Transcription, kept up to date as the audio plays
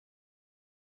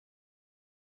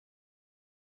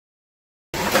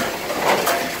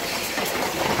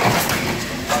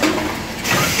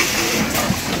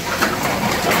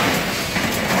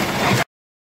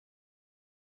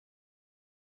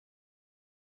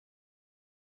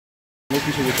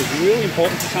looking to, which is really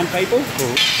important to some people.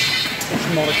 It's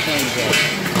not a clean job.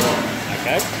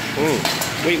 Okay?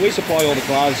 We supply all the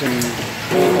gloves and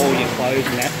all your clothes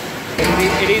and that.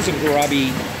 But it is a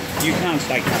grubby, you can't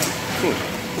stay clean.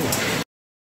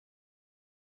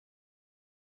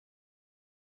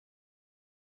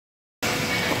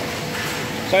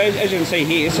 So as you can see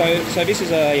here, so this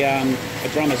is a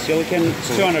drum of silicon.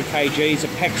 It's 200 kgs.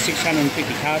 It packs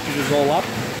 650 cartridges all up.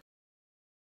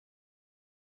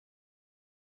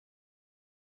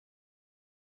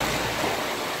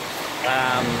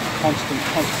 Constant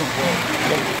work.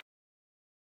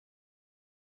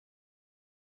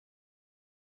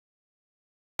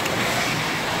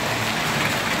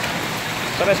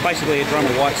 So that's basically a drum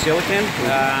of white silicon.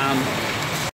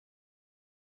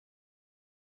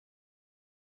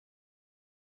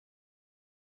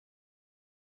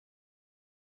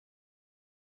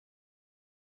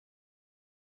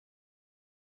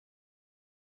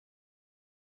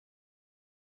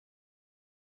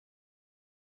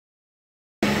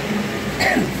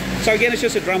 So again, it's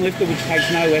just a drum lifter which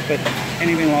takes no effort,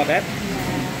 anything like that.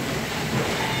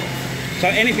 So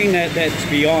anything that's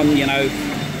beyond, you know,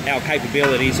 our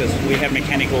capabilities, is we have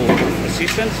mechanical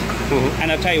assistance.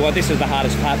 And I'll tell you what, this is the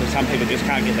hardest part that some people just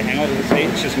can't get the hang of.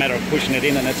 It's just a matter of pushing it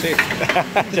in and that's it.